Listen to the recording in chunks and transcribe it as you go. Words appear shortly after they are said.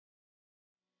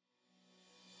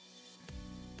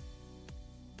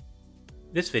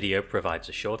This video provides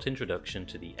a short introduction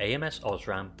to the AMS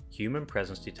OSRAM human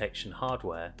presence detection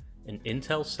hardware and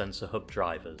Intel sensor hub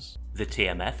drivers. The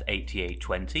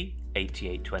TMF8820,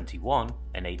 8821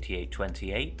 and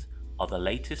 8828 are the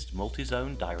latest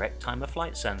multi-zone direct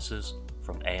time-of-flight sensors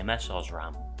from AMS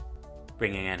OSRAM.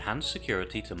 Bringing enhanced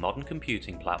security to modern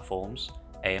computing platforms,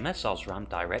 AMS OSRAM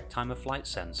direct time-of-flight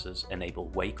sensors enable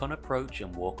wake-on approach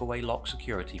and walk-away lock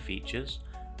security features,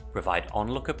 provide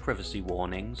onlooker privacy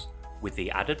warnings, with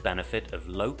the added benefit of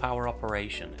low power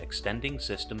operation extending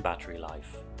system battery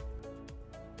life.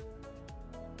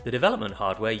 The development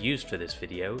hardware used for this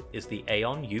video is the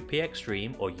AON UP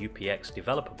Extreme or UPX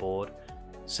developer board,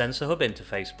 sensor hub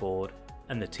interface board,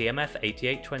 and the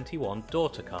TMF8821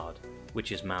 daughter card,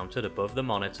 which is mounted above the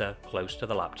monitor close to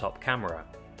the laptop camera.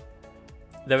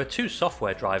 There are two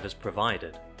software drivers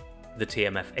provided, the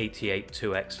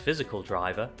TMF882X physical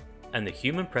driver and the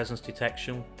human presence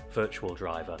detection virtual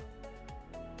driver.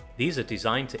 These are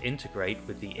designed to integrate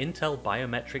with the Intel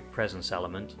biometric presence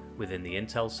element within the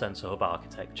Intel Sensor Hub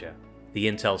architecture. The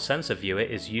Intel Sensor Viewer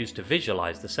is used to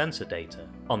visualize the sensor data.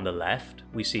 On the left,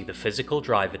 we see the physical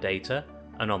driver data,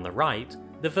 and on the right,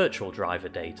 the virtual driver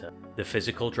data. The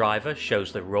physical driver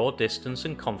shows the raw distance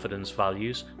and confidence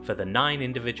values for the 9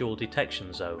 individual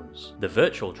detection zones. The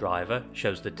virtual driver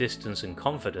shows the distance and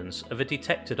confidence of a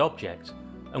detected object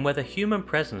and whether human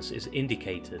presence is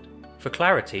indicated. For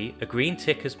clarity, a green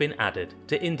tick has been added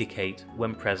to indicate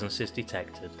when presence is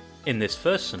detected. In this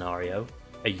first scenario,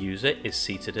 a user is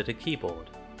seated at a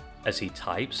keyboard. As he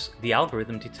types, the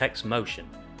algorithm detects motion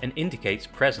and indicates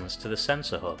presence to the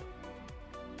sensor hub.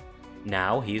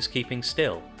 Now he is keeping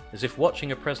still, as if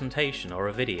watching a presentation or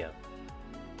a video.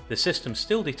 The system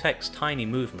still detects tiny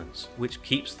movements, which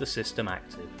keeps the system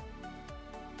active.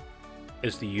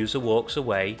 As the user walks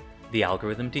away, the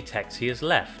algorithm detects he has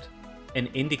left and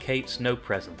indicates no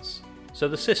presence, so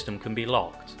the system can be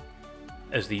locked.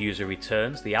 As the user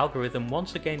returns, the algorithm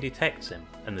once again detects him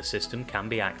and the system can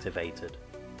be activated.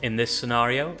 In this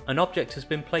scenario, an object has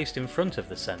been placed in front of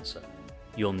the sensor.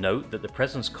 You'll note that the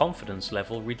presence confidence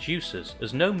level reduces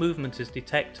as no movement is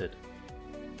detected.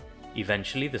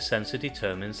 Eventually, the sensor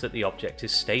determines that the object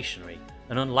is stationary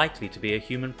and unlikely to be a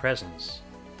human presence.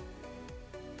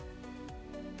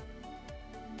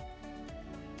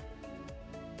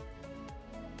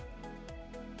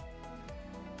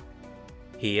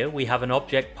 Here we have an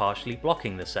object partially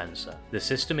blocking the sensor. The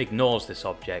system ignores this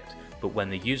object, but when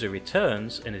the user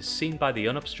returns and is seen by the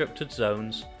unobstructed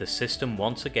zones, the system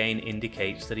once again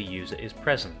indicates that a user is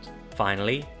present.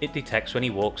 Finally, it detects when he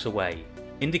walks away,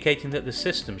 indicating that the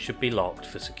system should be locked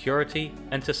for security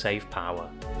and to save power.